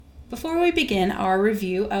Before we begin our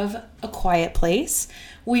review of A Quiet Place,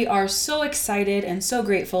 we are so excited and so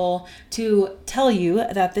grateful to tell you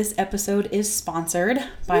that this episode is sponsored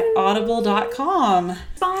by Audible.com.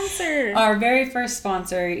 Sponsor! Our very first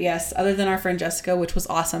sponsor, yes, other than our friend Jessica, which was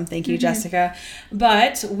awesome. Thank you, Jessica.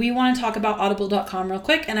 But we want to talk about Audible.com real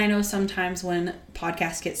quick. And I know sometimes when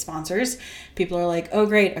podcasts get sponsors, people are like, oh,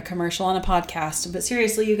 great, a commercial on a podcast. But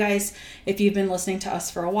seriously, you guys, if you've been listening to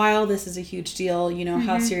us for a while, this is a huge deal. You know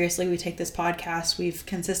how seriously we take this podcast. We've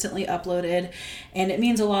consistently uploaded, and it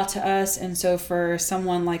means a lot to us. And so for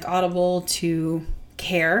someone like Audible to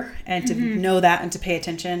care and to know that and to pay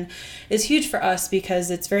attention is huge for us,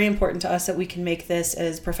 because it's very important to us that we can make this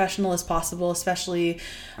as professional as possible, especially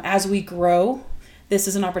as we grow. This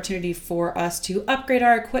is an opportunity for us to upgrade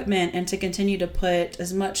our equipment and to continue to put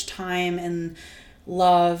as much time and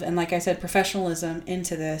love and, like I said, professionalism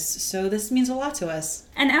into this. So this means a lot to us.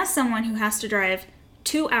 And as someone who has to drive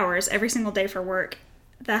 2 hours every single day for work,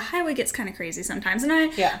 the highway gets kind of crazy sometimes. And I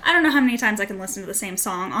don't know how many times I can listen to the same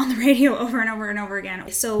song on the radio over and over and over again.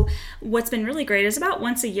 So what's been really great is about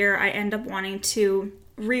once a year I end up wanting to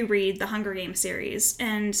reread the Hunger Games series,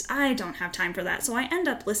 and I don't have time for that, so I end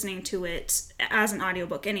up listening to it as an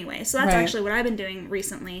audiobook anyway. So that's actually what I've been doing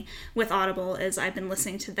recently with Audible, is I've been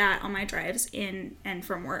listening to that on my drives in and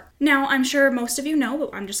from work. Now, I'm sure most of you know,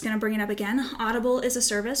 but I'm just going to bring it up again. Audible is a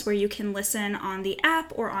service where you can listen on the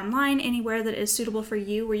app or online, anywhere that is suitable for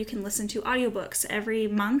you, where you can listen to audiobooks. Every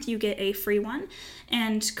month you get a free one,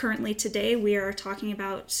 and currently today we are talking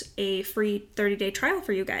about a free 30-day trial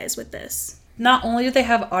for you guys with this. Not only do they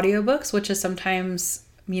have audiobooks, which is sometimes,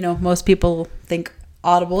 most people think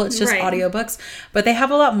Audible, it's just audiobooks, but they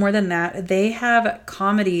have a lot more than that. They have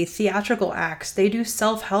comedy, theatrical acts, they do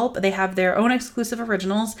self-help, they have their own exclusive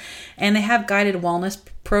originals, and they have guided wellness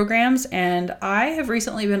programs. And I have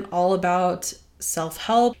recently been all about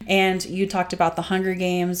self-help, and you talked about the Hunger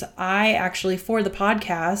Games. I actually, for the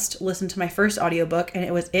podcast, listened to my first audiobook, and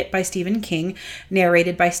it was It by Stephen King,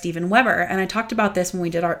 narrated by Steven Weber. And I talked about this when we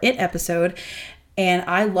did our It episode, and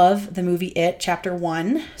I love the movie It Chapter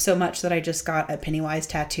 1 so much that I just got a Pennywise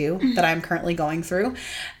tattoo that I'm currently going through.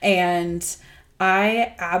 And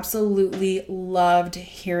I absolutely loved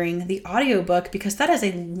hearing the audiobook, because that is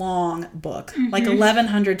a long book, like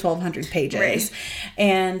 1,100, 1,200 pages.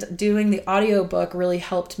 And doing the audiobook really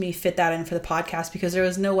helped me fit that in for the podcast, because there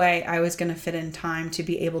was no way I was going to fit in time to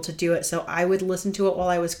be able to do it. So I would listen to it while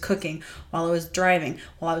I was cooking, while I was driving,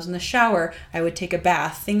 while I was in the shower. I would take a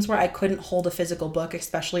bath. Things where I couldn't hold a physical book,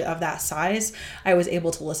 especially of that size, I was able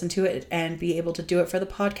to listen to it and be able to do it for the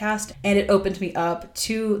podcast. And it opened me up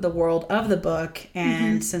to the world of the book.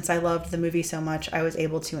 And since I loved the movie so much, I was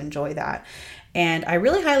able to enjoy that. And I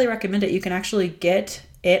really highly recommend it. You can actually get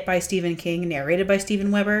It by Stephen King, narrated by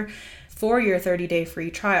Steven Weber, for your 30-day free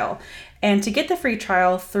trial. And to get the free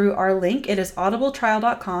trial through our link, it is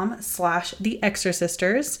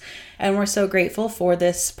audibletrial.com/theextrasisters. And we're so grateful for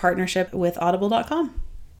this partnership with audible.com.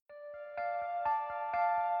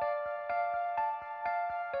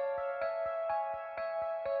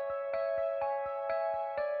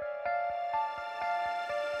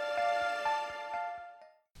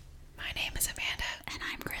 My name is Amanda. And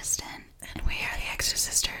I'm Kristen. And we are the Extra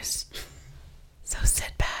Sisters. So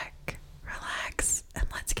sit back, relax, and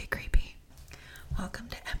let's get creepy. Welcome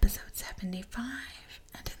to episode 75.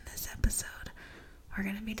 And in this episode, we're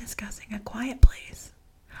going to be discussing A Quiet Place.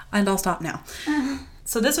 And I'll stop now.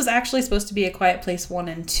 So this was actually supposed to be A Quiet Place 1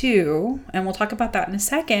 and 2. And we'll talk about that in a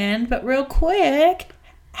second. But real quick,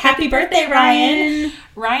 happy birthday, Ryan!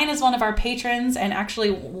 Ryan is one of our patrons and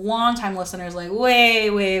actually longtime listeners, like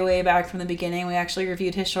way back from the beginning. We actually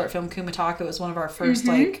reviewed his short film, Kumatalk. It was one of our first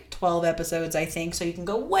 12 episodes, I think. So you can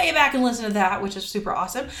go way back and listen to that, which is super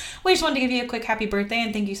awesome. We just wanted to give you a quick happy birthday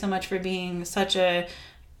and thank you so much for being such a,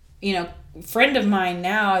 friend of mine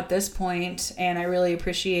now at this point. And I really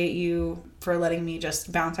appreciate you for letting me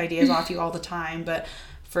just bounce ideas off you all the time. But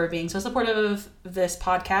for being so supportive of this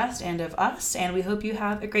podcast and of us. And we hope you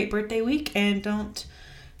have a great birthday week and don't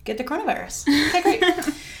get the coronavirus. Okay, great.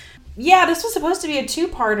 Yeah, this was supposed to be a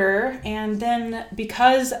two-parter. And then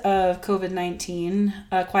because of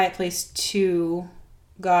COVID-19, Quiet Place 2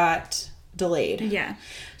 got delayed. Yeah.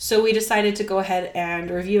 So we decided to go ahead and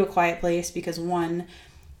review A Quiet Place because, one,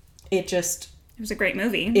 it was a great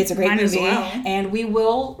movie. It's a great movie. Well. And we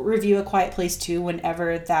will review A Quiet Place 2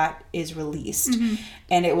 whenever that is released.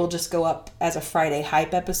 And it will just go up as a Friday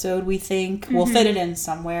hype episode, we think. We'll fit it in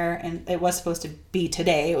somewhere. And it was supposed to be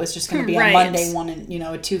today. It was just going to be a Monday one and,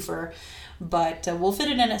 a twofer. But we'll fit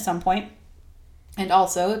it in at some point. And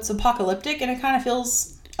also, it's apocalyptic and it kind of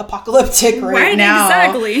feels apocalyptic right now.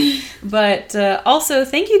 Exactly. But also,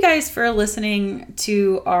 thank you guys for listening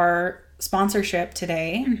to our sponsorship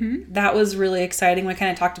today. Mm-hmm. That was really exciting. We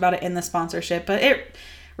kind of talked about it in the sponsorship, but it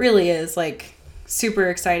really is like super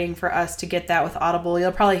exciting for us to get that with Audible.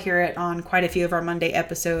 You'll probably hear it on quite a few of our Monday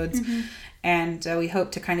episodes. Mm-hmm. And we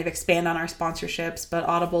hope to kind of expand on our sponsorships, but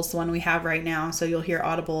Audible's the one we have right now, so you'll hear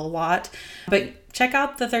Audible a lot. But check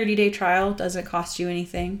out the 30-day trial. Doesn't cost you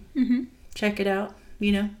anything. Mm-hmm. Check it out.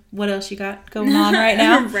 You know, what else you got going on right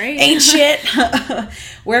now? Right. Ain't shit.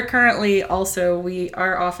 We're currently also,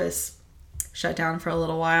 our office shut down for a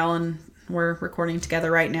little while, and we're recording together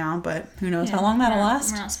right now, but who knows how long that'll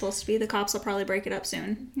last. We're not supposed to be. The cops will probably break it up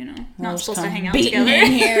soon, you know. We'll not supposed to hang out together.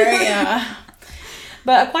 In here, yeah.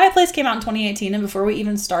 But A Quiet Place came out in 2018, and before we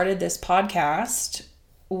even started this podcast,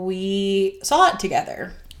 we saw it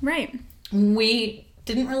together. Right. We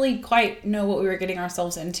didn't really quite know what we were getting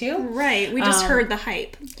ourselves into. Right. We just heard the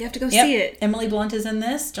hype. You have to go see it. Emily Blunt is in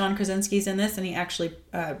this. John Krasinski's in this, and he actually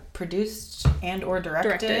produced and or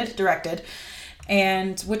directed.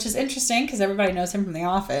 And which is interesting because everybody knows him from The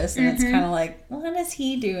Office, and it's kind of like, what is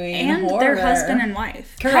he doing? And their husband and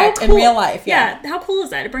wife. Correct. Cool. In real life, yeah. How cool is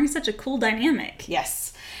that? It brings such a cool dynamic.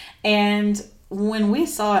 Yes. And when we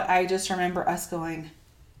saw it, I just remember us going,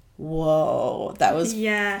 whoa, that was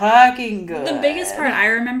fucking good. The biggest part I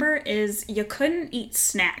remember is you couldn't eat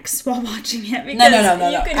snacks while watching it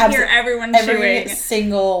because you could hear everyone chewing. Every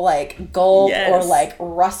single, like, gulp or, like,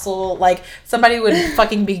 rustle. Like, somebody would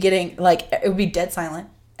fucking be getting, like, it would be dead silent.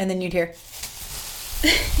 And then you'd hear...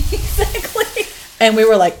 Exactly. And we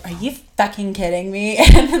were like, are you fucking kidding me?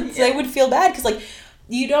 And they would feel bad because, like...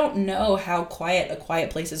 You don't know how quiet A Quiet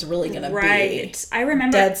Place is really going to be. Right. I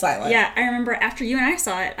remember... Dead silent. Yeah, I remember after you and I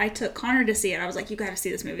saw it, I took Connor to see it. I was like, you got to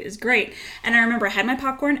see this movie. It's great. And I remember I had my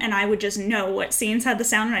popcorn, and I would just know what scenes had the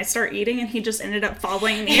sound, and I'd start eating, and he just ended up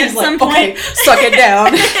following me at some point. Okay, suck it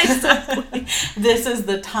down. Exactly. This is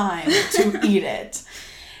the time to eat it.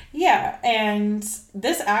 Yeah, and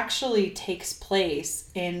this actually takes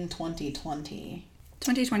place in 2020.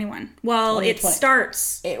 2021. Well, it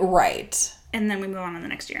starts... Right. And then we move on to the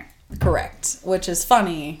next year. Correct. Which is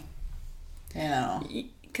funny, you know.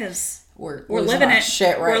 Because we're living it.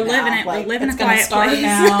 Shit right now. We're living it. Like, we're living it's A Quiet start Place.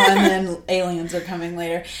 now, and then aliens are coming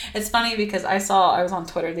later. It's funny because I was on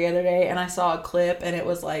Twitter the other day, and I saw a clip, and it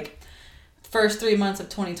was like, first 3 months of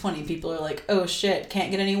 2020, people are like, oh shit,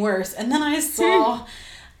 can't get any worse. And then I saw...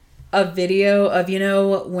 a video of, you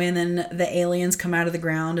know, when the aliens come out of the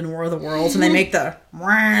ground in War of the Worlds and they make the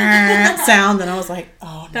sound, and I was like,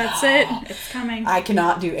 oh no. That's it. It's coming. I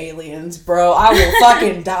cannot do aliens, bro. I will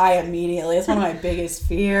fucking die immediately. It's one of my biggest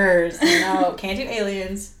fears. No, can't do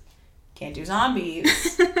aliens. Can't do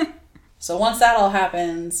zombies. So once that all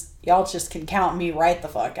happens, y'all just can count me right the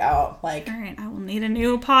fuck out. Like, all right, I will need a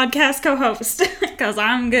new podcast co-host because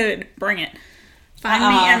I'm good. Bring it. Find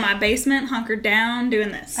me in my basement, hunkered down,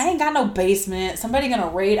 doing this. I ain't got no basement. Somebody gonna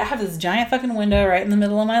raid. I have this giant fucking window right in the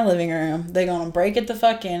middle of my living room. They gonna break it the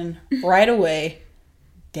fuck in right away.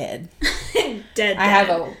 Dead. Dead. I have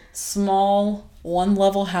a small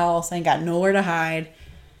 1-level house. I ain't got nowhere to hide.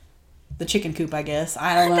 The chicken coop, I guess.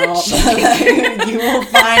 I don't know. You will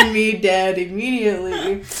find me dead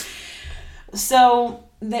immediately. So...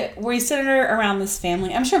 we center around this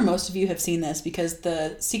family. I'm sure most of you have seen this because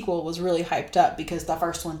the sequel was really hyped up because the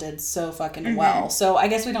first one did so fucking well. So I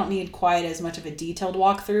guess we don't need quite as much of a detailed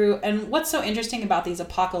walkthrough. And what's so interesting about these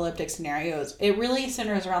apocalyptic scenarios, it really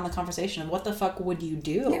centers around the conversation of what the fuck would you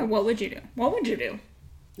do? Yeah, what would you do? What would you do?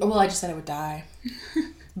 Well, I just said I would die.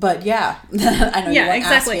 But yeah, I know you weren't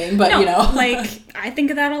asking, but you know. Like, I think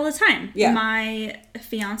of that all the time. Yeah. My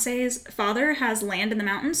fiance's father has land in the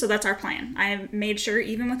mountains, so that's our plan. I made sure,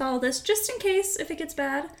 even with all of this, just in case if it gets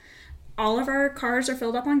bad, all of our cars are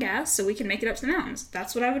filled up on gas so we can make it up to the mountains.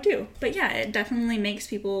 That's what I would do. But yeah, it definitely makes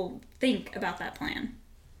people think about that plan,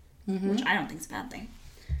 which I don't think is a bad thing.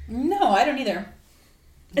 No, I don't either.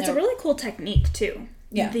 It's a really cool technique, too.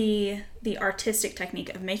 Yeah. The artistic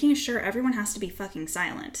technique of making sure everyone has to be fucking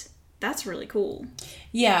silent. That's really cool.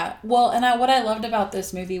 Yeah. Well, and what I loved about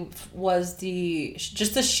this movie was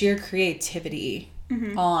just the sheer creativity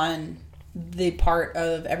on the part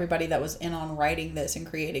of everybody that was in on writing this and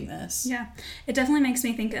creating this. Yeah. It definitely makes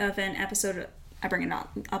me think of an episode, I bring it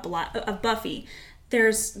up a lot, of Buffy.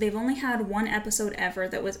 They've only had one episode ever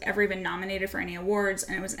that was ever even nominated for any awards,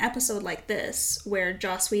 and it was an episode like this where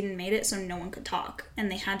Joss Whedon made it so no one could talk, and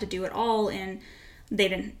they had to do it all in, they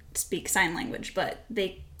didn't speak sign language, but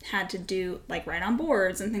they had to do, like, write on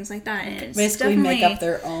boards and things like that. And it's basically make up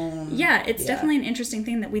their own. Yeah, it's definitely an interesting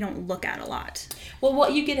thing that we don't look at a lot. Well,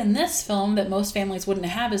 what you get in this film that most families wouldn't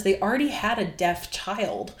have is they already had a deaf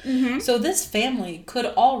child. Mm-hmm. So this family could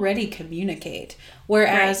already communicate.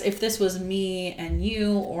 Whereas if this was me and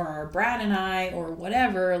you or Brad and I or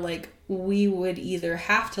whatever, like, we would either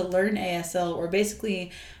have to learn ASL or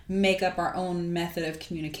basically make up our own method of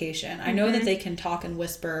communication. I know that they can talk and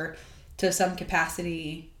whisper to some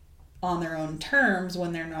capacity on their own terms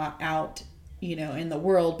when they're not out, you know, in the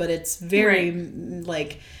world, but it's very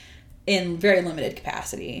like in very limited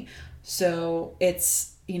capacity. So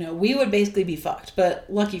it's, you know, we would basically be fucked. But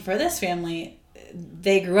lucky for this family,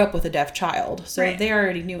 they grew up with a deaf child, so they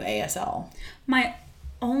already knew ASL. My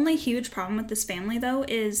only huge problem with this family, though,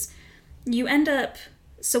 is you end up,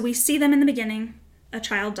 so we see them in the beginning, a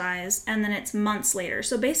child dies, and then it's months later.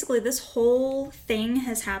 So basically this whole thing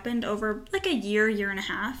has happened over like a year and a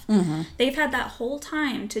half. Mm-hmm. They've had that whole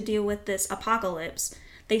time to deal with this apocalypse.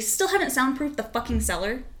 They still haven't soundproofed the fucking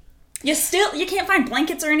cellar. You can't find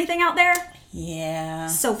blankets or anything out there? Yeah.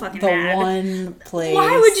 So fucking mad. The one place.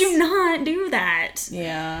 Why would you not do that?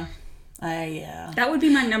 Yeah. Yeah. That would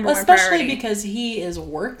be my number one priority. Especially because he is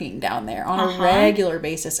working down there on a regular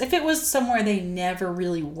basis. If it was somewhere they never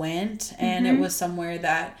really went and it was somewhere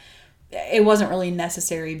that it wasn't really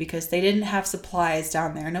necessary because they didn't have supplies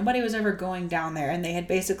down there. Nobody was ever going down there and they had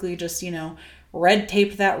basically just, you know, red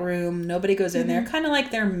taped that room. Nobody goes in there. Kind of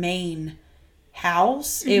like their main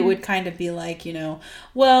house. It would kind of be like, you know,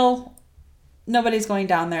 well, nobody's going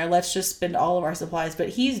down there. Let's just spend all of our supplies. But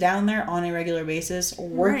he's down there on a regular basis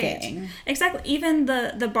working. Right. Exactly. Even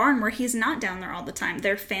the barn where he's not down there all the time,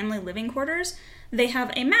 their family living quarters, they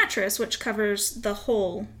have a mattress which covers the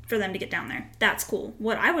hole for them to get down there. That's cool.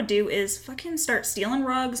 What I would do is fucking start stealing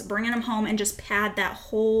rugs, bringing them home, and just pad that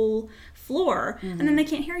whole floor, and then they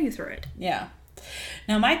can't hear you through it. Yeah.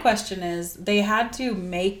 Now, my question is, they had to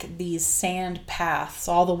make these sand paths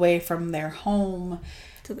all the way from their home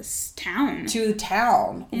to this town. To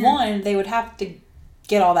town. Yeah. One, they would have to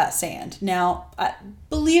get all that sand. Now,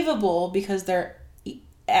 believable because they're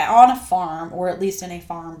on a farm or at least in a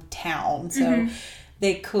farm town. So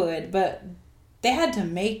they could, but they had to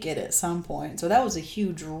make it at some point. So that was a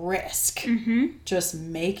huge risk just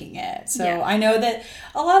making it. So I know that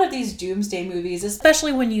a lot of these doomsday movies,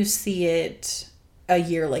 especially when you see it a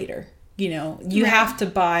year later, you know, you have to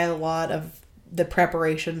buy a lot of the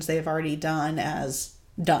preparations they've already done as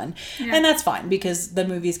done. Yeah. And that's fine because the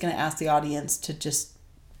movie's going to ask the audience to just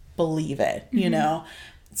believe it, you know.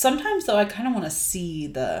 Sometimes, though, I kind of want to see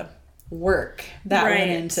the work that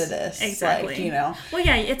went into this. Exactly. Like, you know. Well,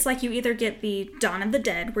 yeah, it's like you either get the Dawn of the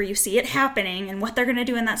Dead where you see it happening and what they're going to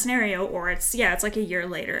do in that scenario, or it's like a year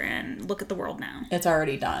later and look at the world now. It's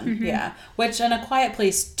already done. Yeah. Which in A Quiet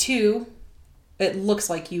Place 2, it looks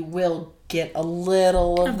like you will get a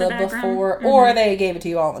little of the before, or they gave it to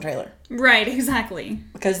you all in the trailer. Right, exactly.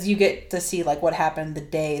 Because you get to see like what happened the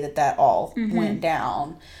day that all went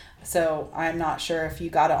down. So I'm not sure if you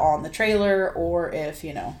got it all in the trailer or if,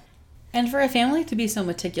 you know. And for a family to be so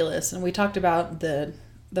meticulous, and we talked about the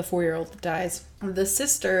 4-year-old that dies. The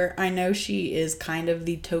sister, I know she is kind of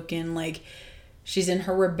the token, like, she's in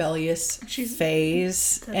her rebellious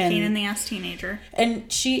phase. The pain in the ass teenager.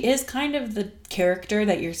 And she is kind of the character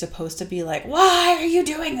that you're supposed to be like, why are you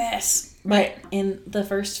doing this? But in the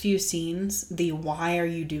first few scenes, the why are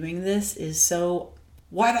you doing this is so,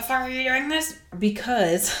 why the fuck are you doing this?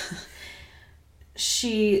 Because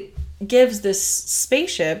she gives this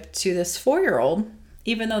spaceship to this 4-year-old,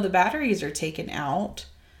 even though the batteries are taken out.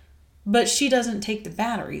 But she doesn't take the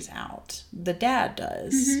batteries out. The dad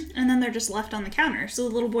does. And then they're just left on the counter. So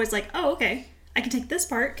the little boy's like, oh, okay, I can take this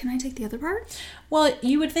part. Can I take the other part? Well,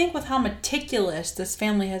 you would think with how meticulous this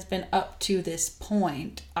family has been up to this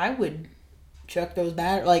point, I would chuck those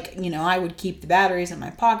batteries. Like, you know, I would keep the batteries in my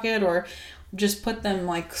pocket or just put them,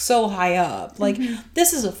 like, so high up. Like,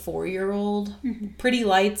 this is a 4-year-old. Pretty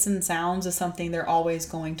lights and sounds is something they're always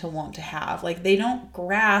going to want to have. Like, they don't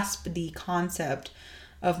grasp the concept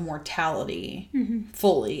of mortality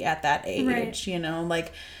fully at that age, you know,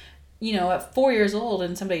 like, you know, at 4 years old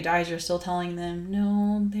and somebody dies, you're still telling them,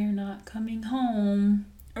 no, they're not coming home.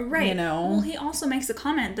 Right. You know? Well, he also makes a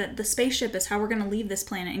comment that the spaceship is how we're going to leave this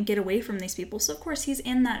planet and get away from these people. So, of course, he's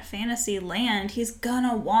in that fantasy land. He's going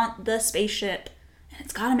to want the spaceship. And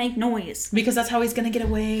it's got to make noise. Because that's how he's going to get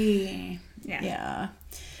away. Yeah.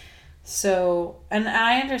 So, and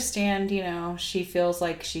I understand, you know, she feels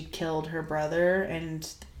like she killed her brother and,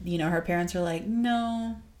 you know, her parents are like,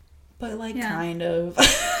 no, but like kind of.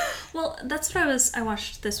 Well, that's what I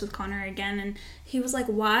watched this with Connor again, and he was like,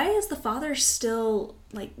 why is the father still,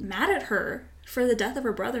 like, mad at her for the death of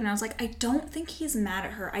her brother? And I was like, I don't think he's mad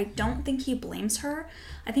at her. I don't think he blames her.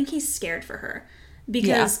 I think he's scared for her.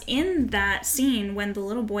 Because in that scene, when the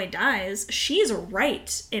little boy dies, she's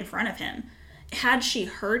right in front of him. Had she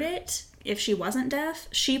heard it, if she wasn't deaf,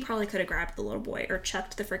 she probably could have grabbed the little boy or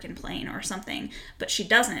chucked the freaking plane or something. But she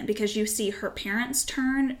doesn't, because you see her parents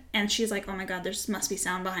turn, and she's like, oh my god, there must be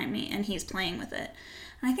sound behind me, and he's playing with it.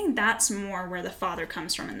 And I think that's more where the father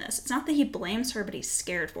comes from in this. It's not that he blames her, but he's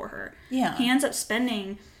scared for her. Yeah. He ends up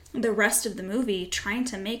spending the rest of the movie trying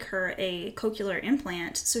to make her a cochlear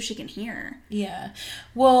implant so she can hear. Yeah.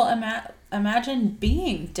 Well, imagine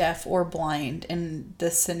being deaf or blind in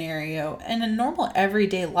this scenario. In a normal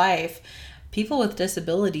everyday life, people with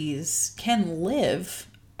disabilities can live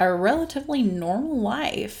a relatively normal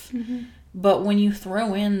life. Mm-hmm. But when you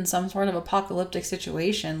throw in some sort of apocalyptic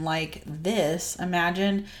situation like this,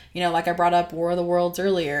 imagine, like I brought up War of the Worlds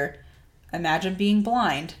earlier, imagine being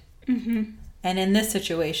blind. Mm-hmm. And in this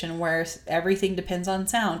situation where everything depends on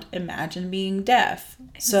sound, imagine being deaf.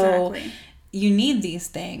 Exactly. So you need these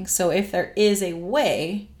things. So if there is a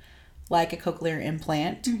way, like a cochlear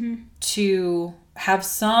implant, mm-hmm. to have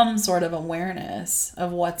some sort of awareness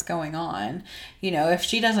of what's going on. If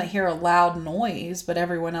she doesn't hear a loud noise, but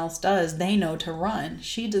everyone else does, they know to run.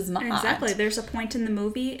 She does not. Exactly. There's a point in the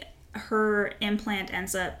movie, her implant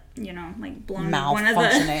ends up, like blowing one of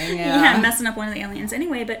the... messing up one of the aliens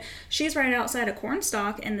anyway, but she's right outside a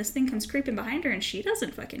cornstalk, and this thing comes creeping behind her, and she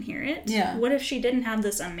doesn't fucking hear it. Yeah. What if she didn't have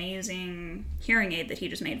this amazing hearing aid that he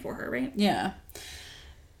just made for her, right? Yeah.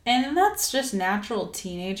 And that's just natural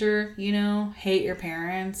teenager, hate your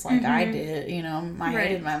parents like mm-hmm. I did. I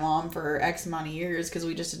hated my mom for X amount of years because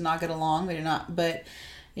we just did not get along. We did not, but,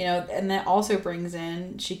 and that also brings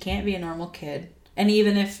in, she can't be a normal kid. And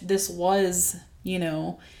even if this was,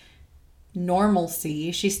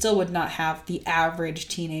 normalcy, she still would not have the average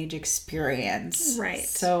teenage experience. Right.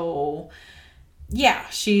 So, yeah,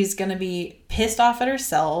 she's going to be pissed off at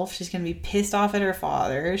herself. She's going to be pissed off at her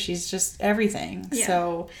father. She's just everything. Yeah.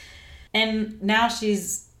 So, and now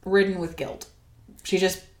she's ridden with guilt. She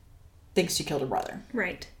just thinks she killed her brother.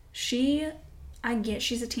 Right. I get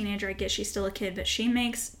she's a teenager, I get she's still a kid, but she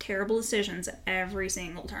makes terrible decisions at every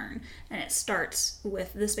single turn. And it starts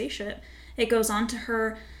with the spaceship. It goes on to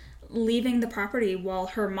her leaving the property while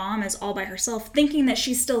her mom is all by herself, thinking that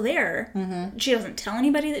she's still there. Mm-hmm. She doesn't tell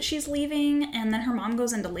anybody that she's leaving, and then her mom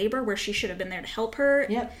goes into labor where she should have been there to help her.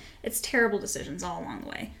 Yep. It's terrible decisions all along the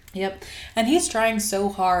way. Yep. And he's trying so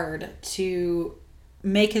hard to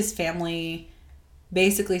make his family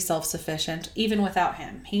basically self-sufficient, even without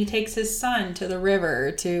him. He takes his son to the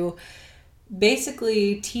river to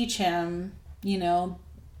basically teach him,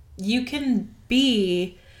 you can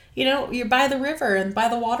be, you're by the river and by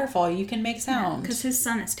the waterfall, you can make sound. Because his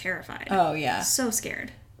son is terrified. Oh, yeah. So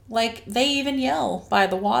scared. Like, they even yell by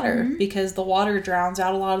the water mm-hmm. because the water drowns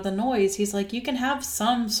out a lot of the noise. He's like, you can have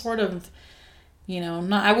some sort of,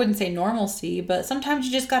 I wouldn't say normalcy, but sometimes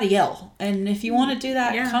you just got to yell. And if you want to do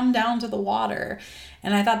that, come down to the water.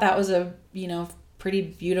 And I thought that was a, pretty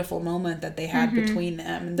beautiful moment that they had mm-hmm. between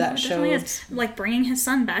them. And that showed... like bringing his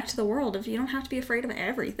son back to the world of you don't have to be afraid of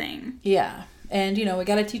everything. Yeah. And, we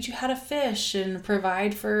got to teach you how to fish and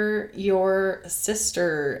provide for your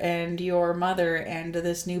sister and your mother and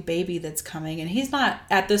this new baby that's coming. And he's not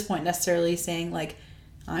at this point necessarily saying, like,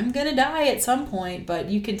 I'm going to die at some point, but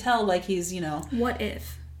you can tell, like, he's, What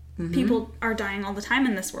if? Mm-hmm. People are dying all the time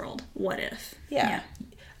in this world. What if? Yeah.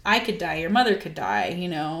 I could die. Your mother could die.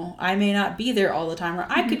 I may not be there all the time. Or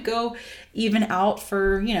I could go even out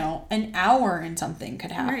for, an hour and something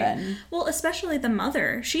could happen. Right. Well, especially the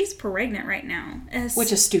mother. She's pregnant right now.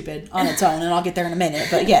 Which is stupid on its own. And I'll get there in a minute.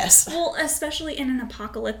 But yes. Well, especially in an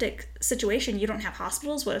apocalyptic situation. You don't have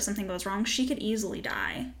hospitals. What if something goes wrong? She could easily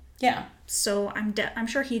die. Yeah. So I'm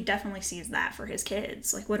sure he definitely sees that for his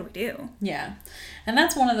kids. Like, what do we do? Yeah. And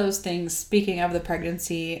that's one of those things, speaking of the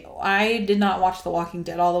pregnancy, I did not watch The Walking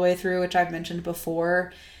Dead all the way through, which I've mentioned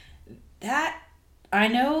before. I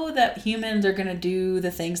know that humans are going to do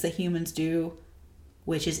the things that humans do,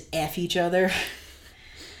 which is F each other.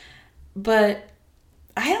 But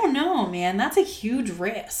I don't know, man. That's a huge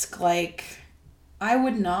risk. Like... I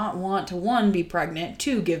would not want to, 1, be pregnant,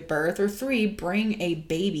 2, give birth, or 3, bring a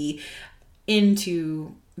baby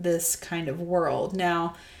into this kind of world.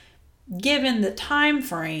 Now, given the time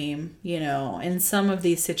frame, in some of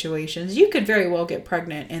these situations, you could very well get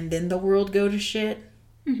pregnant and then the world go to shit.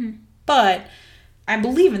 Mm-hmm. But I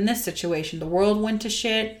believe in this situation, the world went to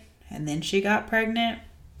shit and then she got pregnant.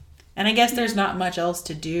 And I guess there's not much else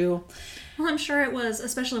to do. Well, I'm sure it was,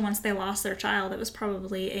 especially once they lost their child, it was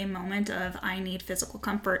probably a moment of, I need physical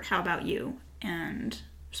comfort, how about you? And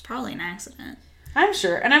it was probably an accident. I'm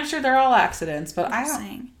sure. And I'm sure they're all accidents, but I don't...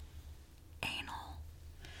 saying anal.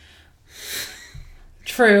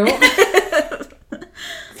 True.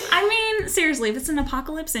 I mean, seriously, if it's an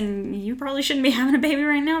apocalypse and you probably shouldn't be having a baby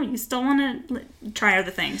right now, you still want to try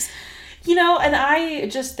other things. You know, and I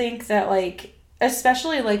just think that, like,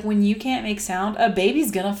 especially, like, when you can't make sound, a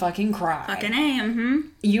baby's gonna fucking cry. Fucking A,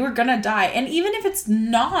 You are gonna die. And even if it's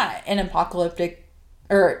not an apocalyptic,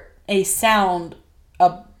 or a sound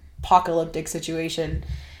apocalyptic situation,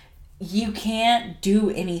 you can't do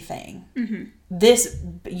anything. This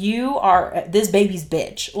baby's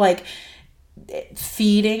bitch. Like,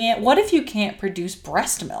 feeding it. What if you can't produce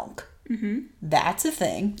breast milk? That's a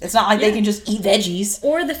thing. It's not like they can just eat veggies.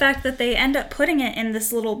 Or the fact that they end up putting it in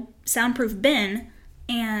this little soundproof bin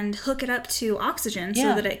and hook it up to oxygen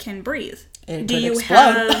so that it can breathe. Do you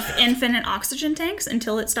have infinite oxygen tanks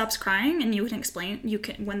until it stops crying? And you can explain,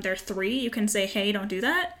 when they're 3, you can say, hey, don't do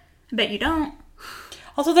that. I bet you don't.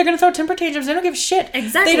 Also, they're going to throw temper tantrums. They don't give a shit.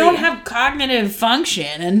 Exactly. They don't have cognitive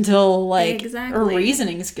function until, like, or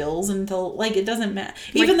reasoning skills until, like, it doesn't matter.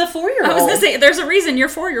 Like, even the 4-year-old. I was going to say, there's a reason your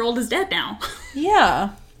 4-year-old is dead now. Yeah.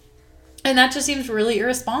 And that just seems really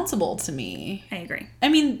irresponsible to me. I agree. I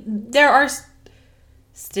mean, there are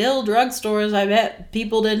still drugstores, I bet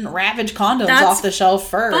people didn't ravage condoms off the shelf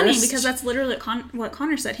first. Funny, because that's literally what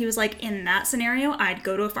Connor said. He was like, in that scenario, I'd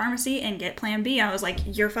go to a pharmacy and get Plan B. I was like,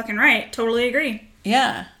 you're fucking right. Totally agree.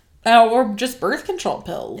 Yeah. Or just birth control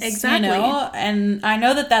pills. Exactly. You know? And I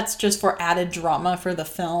know that that's just for added drama for the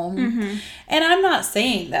film. And I'm not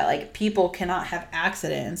saying that, like, people cannot have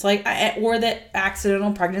accidents. Like, or that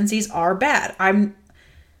accidental pregnancies are bad.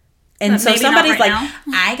 And so somebody's like,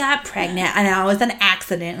 I got pregnant and I was an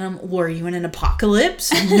accident. And were you in an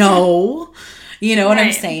apocalypse? No. You know what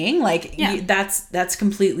I'm saying? Like, that's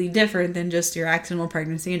completely different than just your accidental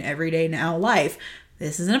pregnancy in everyday now life.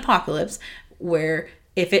 This is an apocalypse where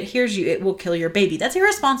if it hears you, it will kill your baby. That's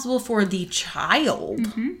irresponsible for the child.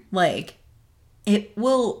 Like, it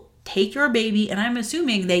will take your baby, and I'm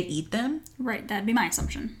assuming they eat them. Right, that'd be my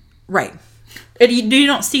assumption. Right. And you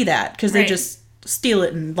don't see that, because they just steal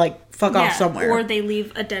it and, like, fuck off somewhere. Or they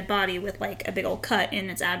leave a dead body with, like, a big old cut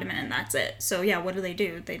in its abdomen, and that's it. So, yeah, what do?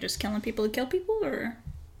 They just killing people to kill people, or...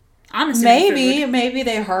 I'm assuming maybe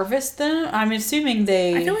they harvest them. I'm assuming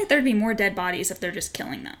I feel like there'd be more dead bodies if they're just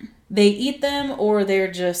killing them. They eat them, or they're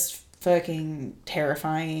just fucking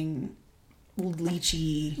terrifying,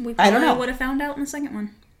 leechy. I don't know. We would have found out in the second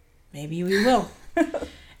one. Maybe we will.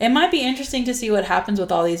 It might be interesting to see what happens with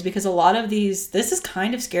all these, because a lot of these... This is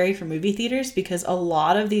kind of scary for movie theaters, because a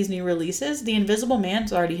lot of these new releases, The Invisible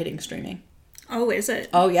Man's already hitting streaming. Oh, is it?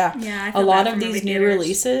 Oh, yeah. Yeah, I feel a lot of these new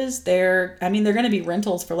releases, they're going to be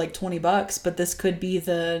rentals for like $20, but this could be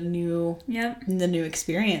the new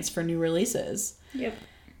experience for new releases. Yep.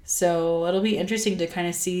 So it'll be interesting to kind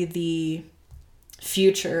of see the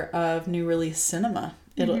future of new release cinema.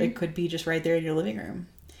 It could be just right there in your living room.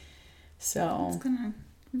 So it's gonna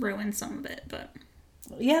ruin some of it, but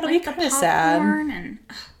yeah, it'll be kind of sad. And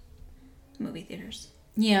movie theaters.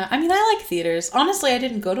 Yeah, I mean, I like theaters. Honestly, I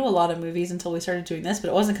didn't go to a lot of movies until we started doing this, but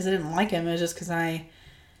it wasn't because I didn't like them. It was just because I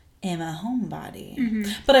am a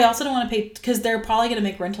homebody. But I also don't want to pay, because they're probably going to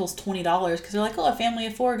make rentals $20, because they're like, oh, a family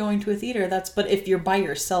of 4 going to a theater. But if you're by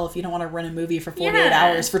yourself, you don't want to rent a movie for 48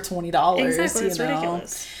 hours for $20. Exactly, it's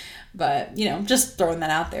ridiculous. But, just throwing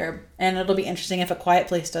that out there. And it'll be interesting if A Quiet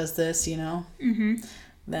Place does this,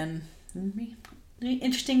 then it'll be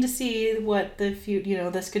interesting to see what the future,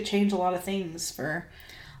 this could change a lot of things for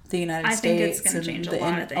the United States. I think it's going to change a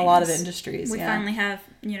lot of things. A lot of industries. We finally have,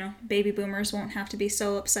 baby boomers won't have to be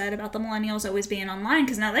so upset about the millennials always being online,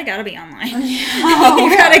 because now they got to be online.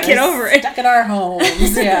 You got to get over it. Stuck in our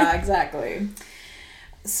homes. Yeah, exactly.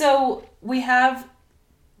 So we have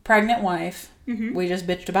pregnant wife. We just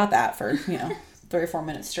bitched about that for 3 or 4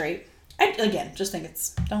 minutes straight. I just think it's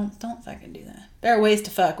don't fucking do that. There are ways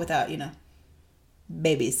to fuck without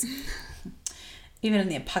babies, even in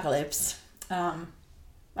the apocalypse.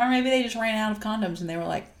 Or maybe they just ran out of condoms and they were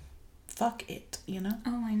like, fuck it,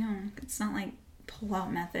 Oh, I know. It's not like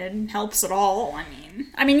pull-out method helps at all.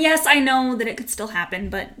 I mean, yes, I know that it could still happen,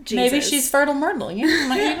 but Jesus. Maybe she's fertile Myrtle. You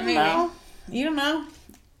don't know. You don't know.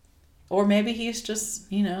 Or maybe he's just,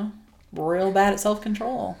 real bad at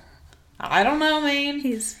self-control. I don't know, man.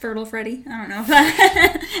 He's Fertile Freddy. I don't know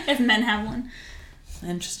if men have one.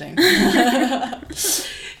 Interesting.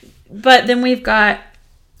 But then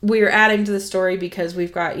we're adding to the story because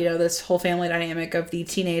we've got, this whole family dynamic of the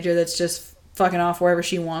teenager that's just fucking off wherever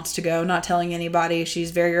she wants to go, not telling anybody.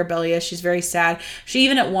 She's very rebellious. She's very sad. She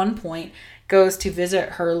even at one point goes to visit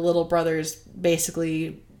her little brother's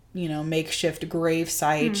basically, makeshift grave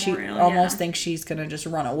site. She almost thinks she's going to just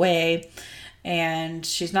run away. And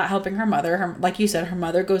she's not helping her mother. Like you said, her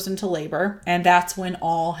mother goes into labor. And that's when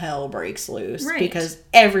all hell breaks loose. Right. Because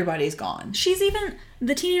everybody's gone.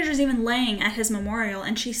 The teenager's even laying at his memorial,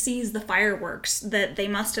 and she sees the fireworks that they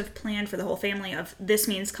must have planned for the whole family of, this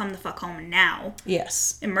means come the fuck home now.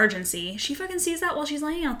 Yes. Emergency. She fucking sees that while she's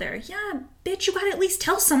laying out there. Yeah, bitch, you gotta at least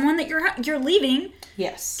tell someone that you're leaving.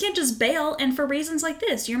 Yes. You can't just bail, and for reasons like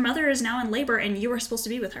this. Your mother is now in labor, and you were supposed to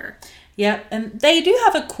be with her. Yep, and they do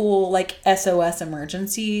have a cool, SOS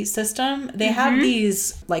emergency system. They have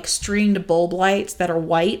these, stringed bulb lights that are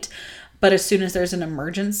white, but as soon as there's an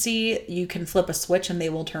emergency, you can flip a switch and they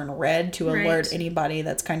will turn red to alert anybody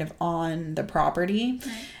that's kind of on the property.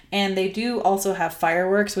 Right. And they do also have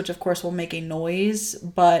fireworks, which of course will make a noise,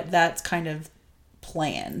 but that's kind of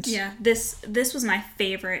planned. Yeah, this was my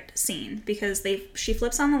favorite scene because she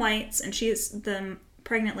flips on the lights and the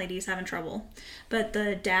pregnant lady's having trouble. But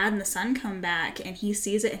the dad and the son come back and he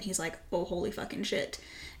sees it and he's like, oh, holy fucking shit.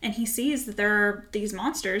 And he sees that there are these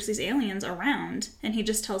monsters, these aliens around. And he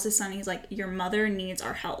just tells his son, he's like, your mother needs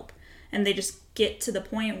our help. And they just get to the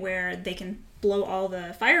point where they can blow all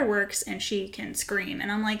the fireworks and she can scream.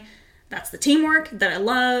 And I'm like, that's the teamwork that I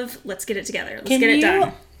love. Let's get it together. Let's get it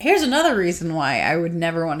done. Here's another reason why I would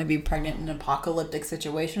never want to be pregnant in an apocalyptic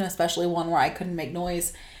situation, especially one where I couldn't make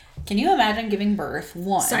noise. Can you imagine giving birth,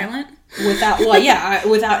 one, silent,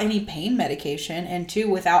 without any pain medication, and two,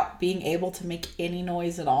 without being able to make any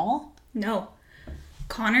noise at all? No.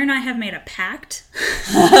 Connor and I have made a pact.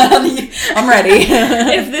 I'm ready.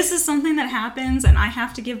 If this is something that happens and I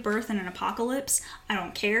have to give birth in an apocalypse, I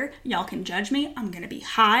don't care. Y'all can judge me. I'm going to be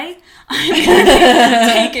high. I'm going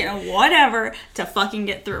to take it whatever to fucking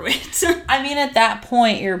get through it. I mean, at that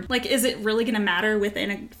point, you're... is it really going to matter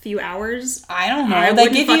within a few hours? I don't know. They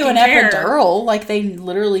give you an epidural. They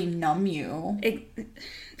literally numb you.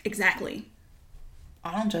 Exactly.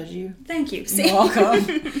 I don't judge you. Thank you. You're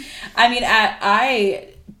welcome. I mean,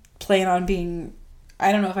 I plan on being...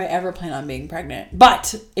 I don't know if I ever plan on being pregnant.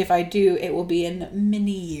 But if I do, it will be in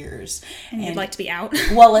many years. And you'd like to be out?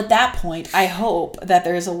 Well, at that point, I hope that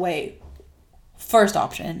there's a way. First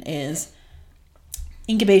option is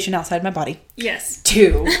incubation outside my body. Yes. 2,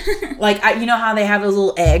 you know how they have those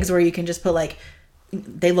little eggs where you can just put,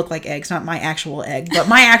 they look like eggs, not my actual egg, but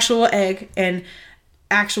my actual egg and...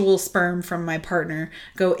 actual sperm from my partner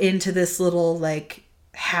go into this little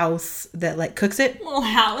house that cooks it. Little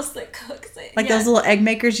house that cooks it. Those little egg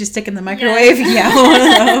makers you stick in the microwave. Yeah, one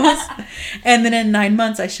of those. And then in 9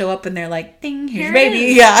 months I show up and they're like, ding, here's your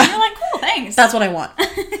baby. Yeah. And you're like, cool, thanks. That's what I want.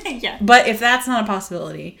 Yeah. But if that's not a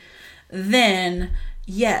possibility, then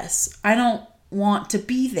yes, I don't want to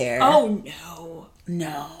be there. Oh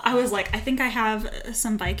no. I was like, I think I have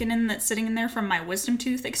some Vicodin that's sitting in there from my wisdom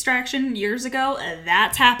tooth extraction years ago.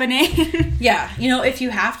 That's happening. Yeah. if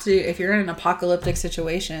you're in an apocalyptic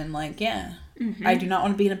situation, mm-hmm. I do not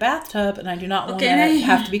want to be in a bathtub and I do not want to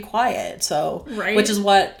have to be quiet. So, right. Which is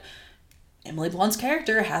what Emily Blunt's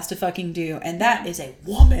character has to fucking do. And that is a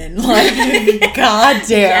woman. Goddamn.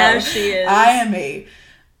 Yeah, she is. I am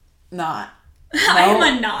not. No, I am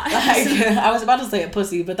a not. I was about to say a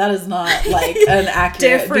pussy, but that is not an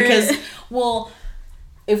accurate because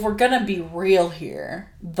if we're gonna be real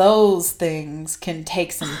here, those things can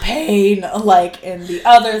take some pain, and the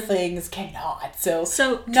other things cannot.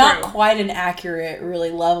 So not quite an accurate,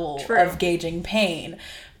 really level of gauging pain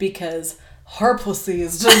because her pussy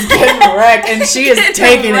is just getting wrecked and she is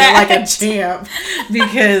taking it like a champ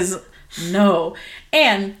because no.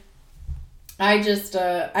 And I just,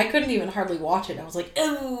 I couldn't even hardly watch it. I was like,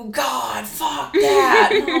 oh, God, fuck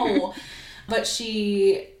that. No. But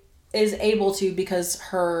she is able to because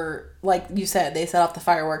her, like you said, they set off the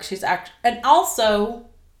fireworks. And also,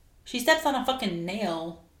 she steps on a fucking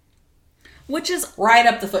nail. Which is... right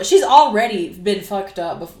up the foot. She's already been fucked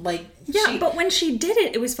up. But when she did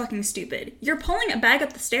it, it was fucking stupid. You're pulling a bag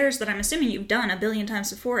up the stairs that I'm assuming you've done a billion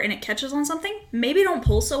times before and it catches on something. Maybe don't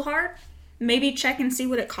pull so hard. Maybe check and see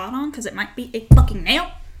what it caught on, because it might be a fucking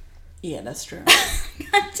nail. Yeah, that's true.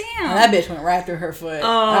 God damn. That bitch went right through her foot. Oh,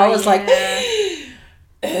 I was like...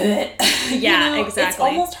 yeah, exactly. It's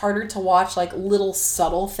almost harder to watch, little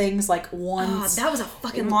subtle things, one... Oh, that was a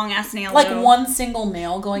fucking long-ass nail, one single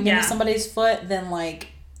nail going into somebody's foot, than,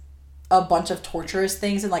 a bunch of torturous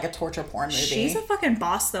things in, a torture porn movie. She's a fucking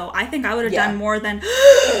boss, though. I think I would have done more than...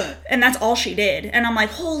 and that's all she did. And I'm like,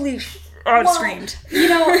 holy... I would have screamed. You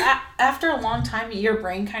know, after a long time, your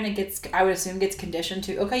brain kind of gets, I would assume, gets conditioned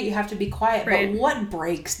to, okay, you have to be quiet. Right. But what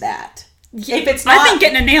breaks that? If it's not, I think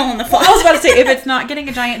getting a nail in the foot. Well, I was about to say, if it's not getting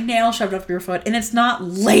a giant nail shoved up your foot and it's not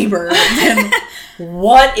labor, then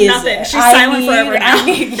what is Nothing. it? She's silent forever now.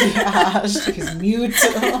 Yeah, she's mute.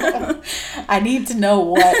 I need to know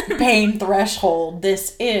what pain threshold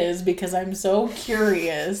this is because I'm so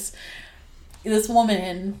curious. This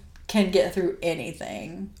woman can get through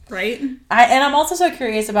anything. Right? And I'm also so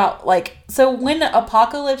curious about, like, so when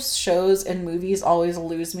apocalypse shows and movies always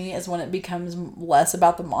lose me is when it becomes less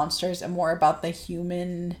about the monsters and more about the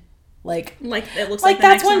human, like it looks like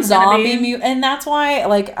that's when zombie and that's why,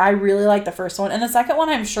 like, I really like the first one, and the second one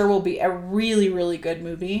I'm sure will be a really, really good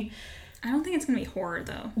movie. I don't think it's going to be horror,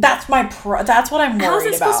 though. That's that's what I'm worried about. How is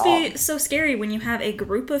it supposed to be so scary when you have a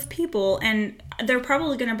group of people and they're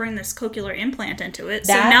probably going to bring this cochlear implant into it,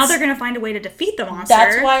 so now they're going to find a way to defeat the monster.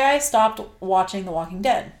 That's why I stopped watching The Walking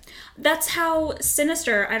Dead. That's how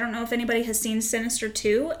Sinister, I don't know if anybody has seen Sinister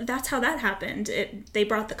 2, that's how that happened. They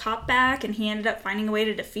brought the cop back and he ended up finding a way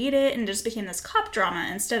to defeat it and it just became this cop drama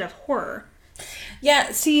instead of horror.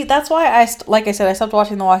 Yeah, see, that's why like I said, I stopped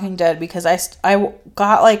watching The Walking Dead because I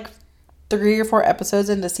got like 3 or 4 episodes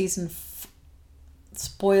into season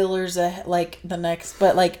spoilers like the next,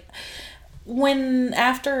 but like when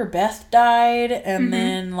after Beth died and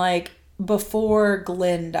then like before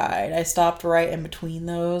Glenn died, I stopped right in between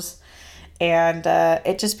those, and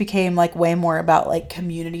it just became like way more about like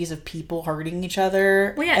communities of people hurting each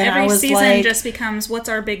other. Well, yeah, and every season just becomes what's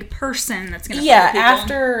our big person that's gonna fight people.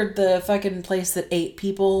 After the fucking place that ate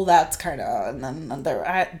people, that's kind of, and then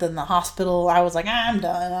the hospital, I was like, I'm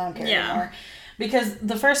done, I don't care anymore. Because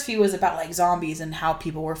the first few was about, like, zombies and how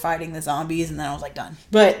people were fighting the zombies, and then I was, like, done.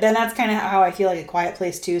 But then that's kind of how I feel like A Quiet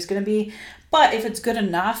Place 2 is going to be. But if it's good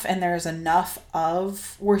enough and there's enough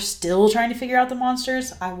of, we're still trying to figure out the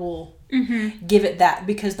monsters, I will give it that.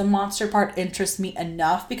 Because the monster part interests me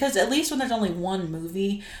enough. Because at least when there's only one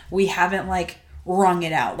movie, we haven't, like, wrung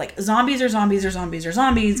it out. Like, zombies are zombies are zombies are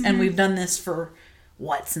zombies. And we've done this for,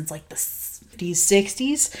 since, like, the 50s,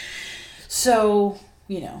 60s? So...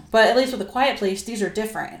 You know, but at least with A Quiet Place, these are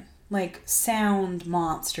different. Like, sound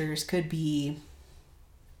monsters could be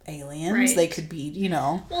aliens. Right. They could be, you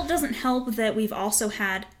know. Well, it doesn't help that we've also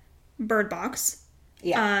had Bird Box.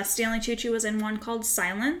 Yeah. Stanley Tucci was in one called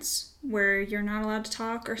Silence, where you're not allowed to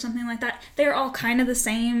talk or something like that. They're all kind of the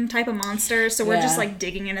same type of monsters, so we're just, like,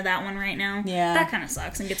 digging into that one right now. Yeah. That kind of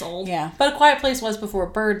sucks and gets old. Yeah. But A Quiet Place was before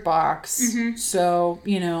Bird Box. So,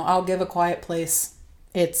 you know, I'll give A Quiet Place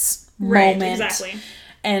its moment. Right, exactly.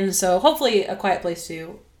 And so hopefully A Quiet Place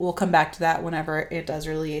 2, we'll come back to that whenever it does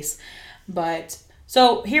release. But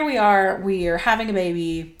so here we are having a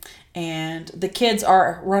baby and the kids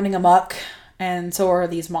are running amok and so are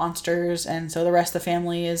these monsters. And so the rest of the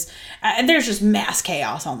family is, and there's just mass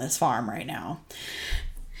chaos on this farm right now.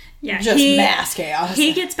 Yeah. Just mass chaos.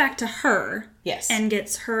 He gets back to her. Yes. And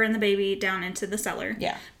gets her and the baby down into the cellar.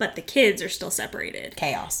 Yeah. But the kids are still separated.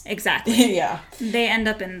 Chaos. Exactly. Yeah. They end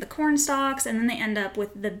up in the corn stalks, and then they end up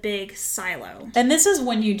with the big silo. And this is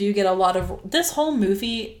when you do get a lot of... This whole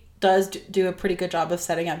movie does do a pretty good job of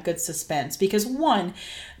setting up good suspense. Because, one,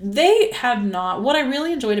 they have not... What I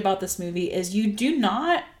really enjoyed about this movie is you do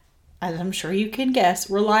not, as I'm sure you can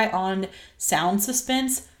guess, rely on sound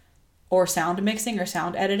suspense or sound mixing or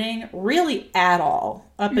sound editing really at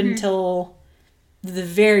all up until the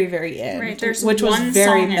very, very end. Right, there's which was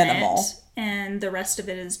very minimal. And the rest of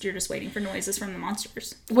it is you're just waiting for noises from the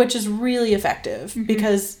monsters. Which is really effective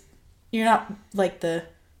because you're not like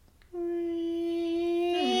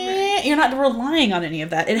you're not relying on any of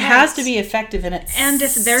that. It has to be effective in its And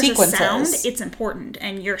if there's sequences. A sound, it's important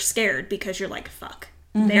and you're scared because you're like, fuck.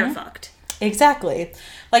 They're fucked. Exactly.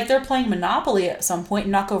 Like they're playing Monopoly at some point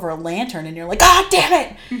and knock over a lantern and you're like, God damn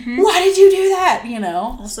it! Why did you do that? You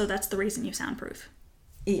know? Also, that's the reason you soundproof.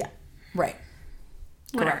 Yeah. Right.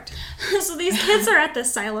 Correct. So these kids are at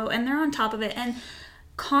this silo and they're on top of it and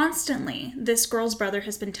constantly this girl's brother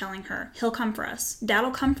has been telling her, he'll come for us. Dad'll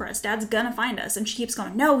come for us. Dad's gonna find us. And she keeps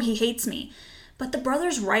going, no, he hates me. But the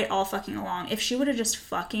brother's right all fucking along. If she would have just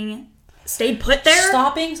fucking stayed put there.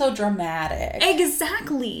 Stop being so dramatic.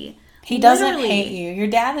 Exactly. He doesn't hate you. Your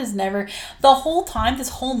dad has never... The whole time, this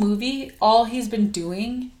whole movie, all he's been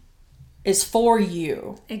doing is for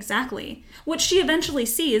you. Exactly. Which she eventually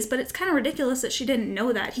sees, but it's kind of ridiculous that she didn't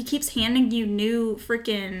know that. He keeps handing you new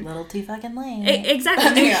freaking... Little too fucking lame.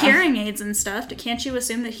 Exactly. New hearing aids and stuff. Can't you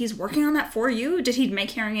assume that he's working on that for you? Did he make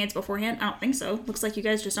hearing aids beforehand? I don't think so. Looks like you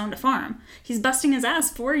guys just owned a farm. He's busting his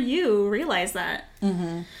ass for you. Realize that.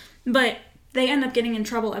 But... they end up getting in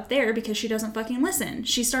trouble up there because she doesn't fucking listen.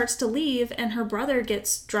 She starts to leave, and her brother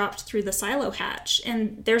gets dropped through the silo hatch,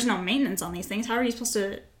 and there's no maintenance on these things. How are you supposed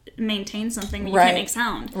to maintain something when you can't make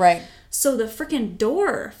sound? Right. So the freaking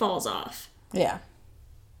door falls off. Yeah.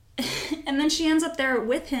 And then she ends up there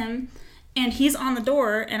with him, and he's on the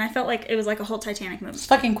door, and I felt like it was like a whole Titanic movie. It's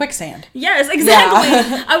fucking quicksand. Yes, exactly.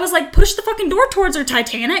 Yeah. I was like, push the fucking door towards her,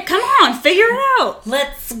 Titanic. Come on, figure it out.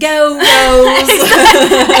 Let's go, Rose.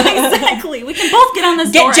 Exactly. We can both get on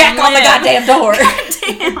this door. Get Jack on the goddamn door.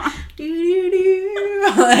 Goddamn.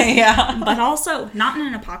 Yeah. But also, not in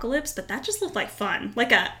an apocalypse, but that just looked like fun.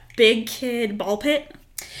 Like a big kid ball pit.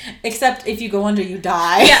 Except if you go under, you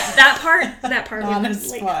die. Yeah, that part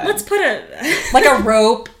was like, fun. let's put a... like a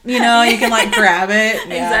rope, you know, you can like grab it.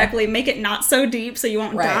 Yeah. Exactly. Make it not so deep so you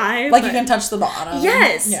won't die. Like you can touch the bottom.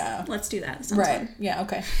 Yes. Yeah. Let's do that. Right. Fun. Yeah,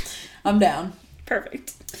 okay. I'm down.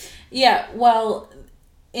 Perfect. Yeah, well,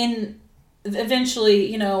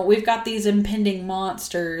 eventually, you know, we've got these impending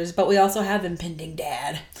monsters, but we also have impending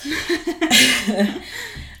dad.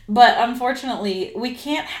 But unfortunately, we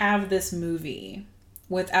can't have this movie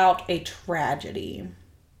without a tragedy.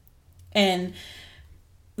 And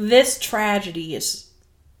this tragedy is...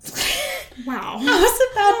 Wow. I was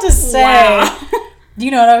about to say... Wow. Do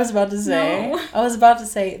you know what I was about to say? No. I was about to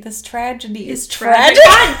say, this tragedy is tragic.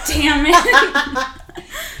 God damn it.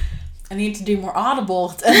 I need to do more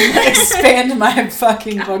Audible and expand my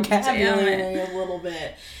fucking vocabulary a little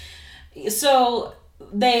bit. So,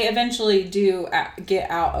 they eventually do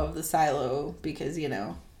get out of the silo because, you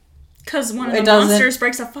know... Because one of the monsters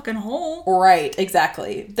breaks a fucking hole. Right,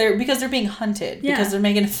 exactly. Because they're being hunted. Yeah. Because they're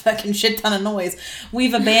making a fucking shit ton of noise.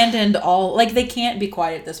 We've abandoned all... Like, they can't be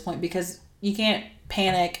quiet at this point because you can't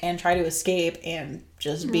panic and try to escape and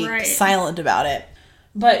just be silent about it.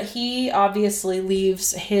 But he obviously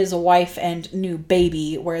leaves his wife and new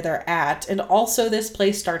baby where they're at. And also this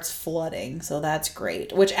place starts flooding. So that's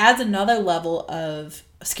great. Which adds another level of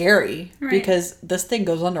scary. Right. Because this thing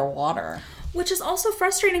goes underwater. Which is also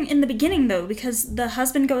frustrating in the beginning, though, because the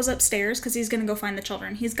husband goes upstairs because he's going to go find the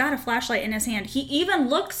children. He's got a flashlight in his hand. He even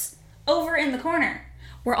looks over in the corner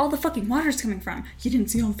where all the fucking water's coming from. You didn't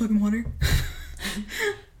see all the fucking water?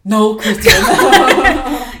 No, Kristen.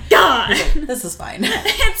 God. This is fine.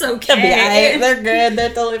 It's okay. They're good.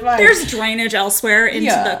 They're totally fine. There's drainage elsewhere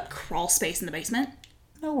into the crawl space in the basement.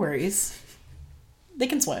 No worries. They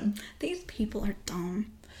can swim. These people are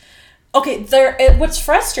dumb. Okay, what's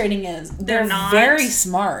frustrating is they're very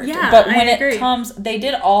smart. Yeah, but when it comes, they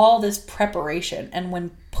did all this preparation, and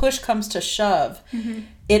when push comes to shove,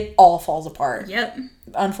 it all falls apart. Yep.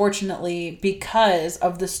 Unfortunately, because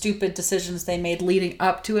of the stupid decisions they made leading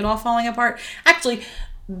up to it all falling apart. Actually,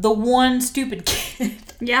 the one stupid kid.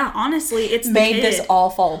 Yeah, honestly, it's made this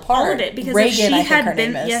all fall apart. All of it, because Reagan, if she I had think her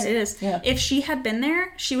been, name is. yeah, it is. Yeah. If she had been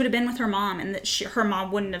there, she would have been with her mom, and her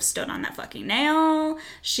mom wouldn't have stood on that fucking nail.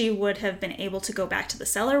 She would have been able to go back to the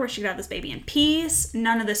cellar where she could have this baby in peace.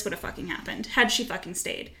 None of this would have fucking happened had she fucking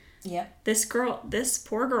stayed. Yeah. This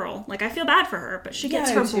poor girl, like I feel bad for her, but she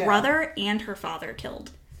gets her brother and her father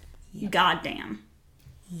killed. Yep. Goddamn.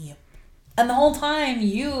 Yep. And the whole time,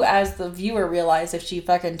 you as the viewer realize if she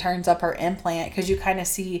fucking turns up her implant, because you kind of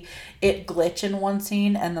see it glitch in one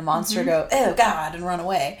scene and the monster go, oh God, and run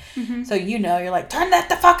away. So you're like, turn that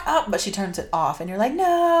the fuck up, but she turns it off and you're like,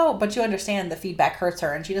 no, but you understand the feedback hurts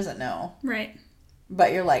her and she doesn't know. Right.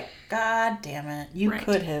 But you're like, God damn it, you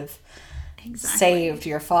could have saved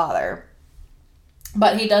your father.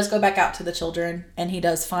 But he does go back out to the children and he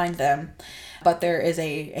does find them. But there is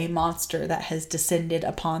a monster that has descended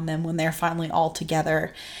upon them when they're finally all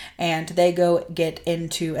together. And they go get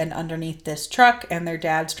into and underneath this truck. And their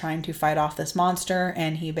dad's trying to fight off this monster.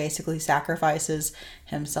 And he basically sacrifices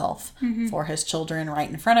himself for his children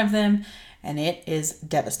right in front of them. And it is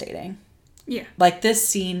devastating. Yeah. Like this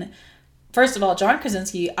scene. First of all, John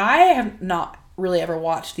Krasinski, I have not really ever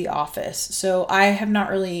watched The Office. So I have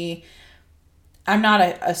not really... I'm not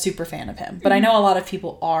a super fan of him, but I know a lot of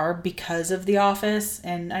people are because of The Office,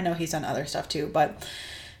 and I know he's done other stuff too, but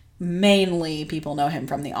mainly people know him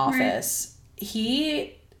from The Office.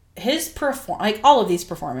 Right. All of these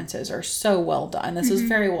performances are so well done. This was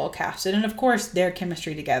very well casted, and of course their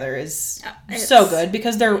chemistry together is so good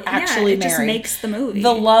because they're actually married. It just makes the movie.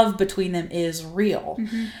 The love between them is real.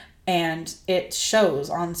 And it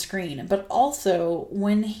shows on screen. But also,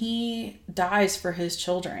 when he dies for his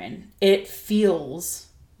children, it feels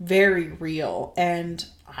very real. And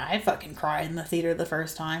I fucking cried in the theater the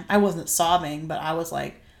first time. I wasn't sobbing, but I was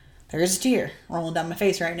like, there's a tear rolling down my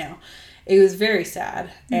face right now. It was very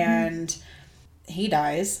sad. And he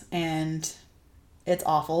dies. And It's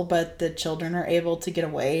awful, but the children are able to get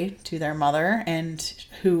away to their mother, and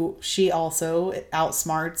who she also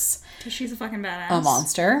outsmarts. Because she's a fucking badass. A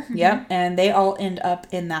monster. Mm-hmm. Yep. And they all end up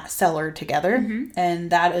in that cellar together. Mm-hmm.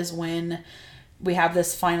 And that is when we have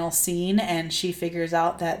this final scene, and she figures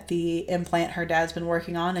out that the implant her dad's been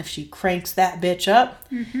working on, if she cranks that bitch up,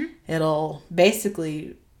 it'll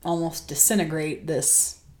basically almost disintegrate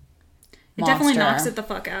this monster. It definitely knocks it the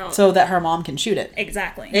fuck out. So that her mom can shoot it.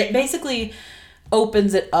 Exactly. It basically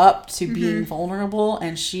opens it up to being vulnerable,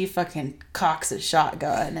 and she fucking cocks a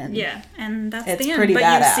shotgun, and and that's the end. Pretty but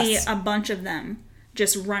badass. You see a bunch of them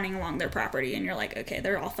just running along their property, and you're like, okay,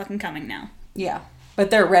 they're all fucking coming now. Yeah,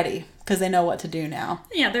 but they're ready because they know what to do now.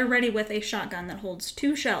 Yeah, they're ready with a shotgun that holds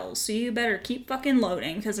 2 shells, so you better keep fucking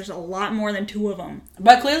loading because there's a lot more than 2 of them.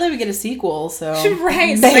 But clearly we get a sequel, so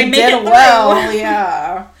right, they so they did well.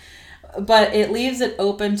 Yeah. But it leaves it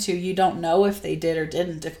open to, you don't know if they did or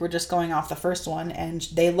didn't, if we're just going off the first one, and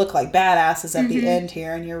they look like badasses at the end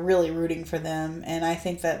here, and you're really rooting for them. And I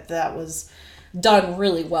think that was done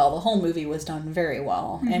really well. The whole movie was done very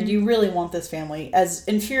well. And you really want this family, as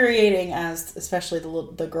infuriating as especially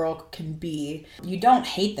the girl can be. You don't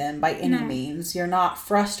hate them by any means. You're not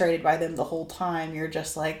frustrated by them the whole time. You're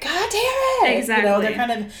just like, God damn it! Exactly. You know, they're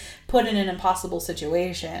kind of put in an impossible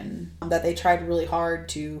situation that they tried really hard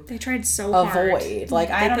to avoid.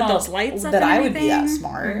 Like, I don't know those lights up that and I would be that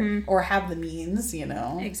smart or have the means, you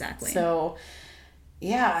know. Exactly. So,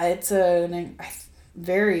 yeah, it's a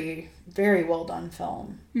very, very well done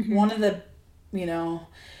film. One of the, you know,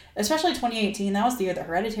 especially 2018, that was the year that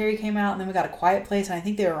Hereditary came out, and then we got A Quiet Place, and I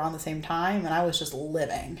think they were around the same time, and I was just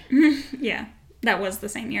living. Yeah, that was the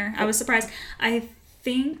same year. I was surprised. I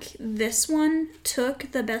think this one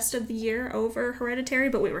took the best of the year over Hereditary,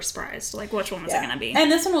 but we were surprised. Like, which one was it going to be?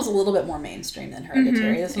 And this one was a little bit more mainstream than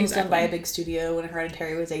Hereditary. This one was done by a big studio, and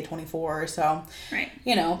Hereditary was A24, so,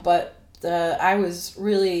 you know, but I was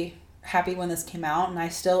really happy when this came out, and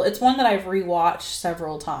it's one that I've rewatched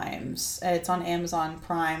several times. It's on Amazon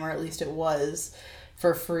Prime, or at least it was,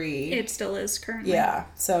 for free. It still is currently. Yeah,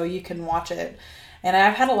 so you can watch it. And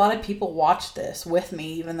I've had a lot of people watch this with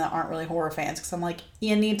me, even that aren't really horror fans, because I'm like,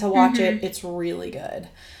 you need to watch it. It's really good.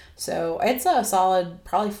 So it's a solid,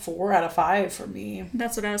 probably 4 out of 5 for me.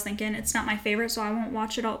 That's what I was thinking. It's not my favorite, so I won't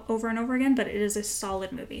watch it over and over again, but it is a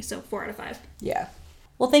solid movie, so 4 out of 5. Yeah.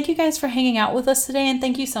 Well, thank you guys for hanging out with us today, and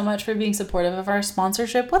thank you so much for being supportive of our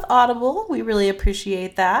sponsorship with Audible. We really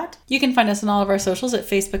appreciate that. You can find us on all of our socials at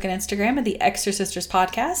Facebook and Instagram at The Extra Sisters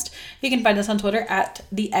Podcast. You can find us on Twitter at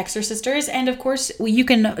The Extra Sisters, and of course, you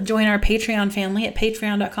can join our Patreon family at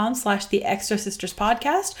patreon.com/The Extra Sisters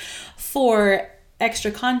Podcast for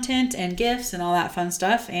extra content and gifts and all that fun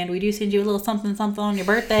stuff. And we do send you a little something on your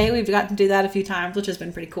birthday. We've gotten to do that a few times, which has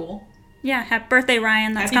been pretty cool. Yeah, happy birthday,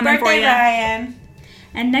 Ryan. That's coming for you. Happy birthday, Ryan.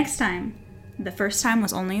 And next time, the first time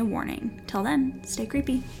was only a warning. Till then, stay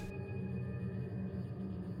creepy.